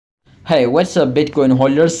Hey, what's up Bitcoin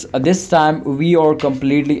holders? This time we are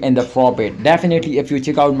completely in the profit. Definitely if you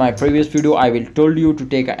check out my previous video, I will told you to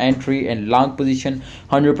take an entry and long position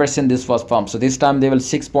 100%. This was pump. So this time they will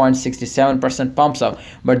 6.67% pumps up,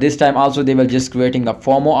 but this time also they will just creating a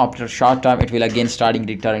FOMO. After a short time it will again starting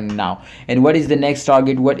returning now. And what is the next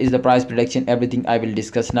target, what is the price prediction, everything I will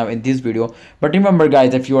discuss now in this video. But remember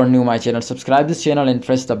guys, if you are new my channel, subscribe this channel and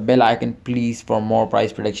press the bell icon please for more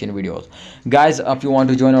price prediction videos. Guys, if you want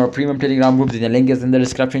to join our premium Telegram group, the link is in the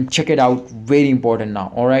description. Check it out, very important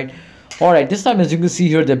now. All right, this time as you can see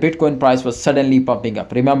here, the Bitcoin price was suddenly pumping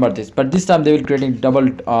up. Remember this, but this time they will creating double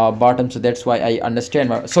bottom, so that's why I understand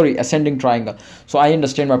my ascending triangle. So I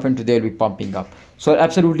understand my friend, they will be pumping up. So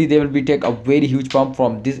absolutely they will be take a very huge pump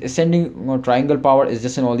from this ascending triangle power is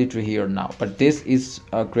just an only to here now, but this is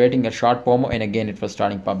creating a short FOMO, and again it was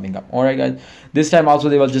starting pumping up. All right guys, this time also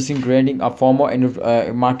they were just creating a FOMO,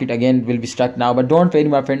 and market again will be stuck now. But don't worry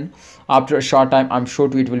my friend, after a short time I'm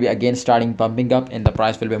sure it will be again starting pumping up, and the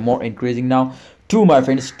price will be more increasing now to my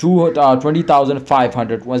friends to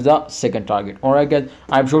 20,500 was the second target. All right guys,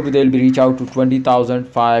 I'm sure they will be reach out to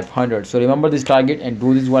 20,500. So remember this target and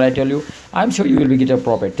do this what I tell you. I'm sure you will be get a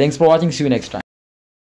profit. Thanks for watching, see you next time.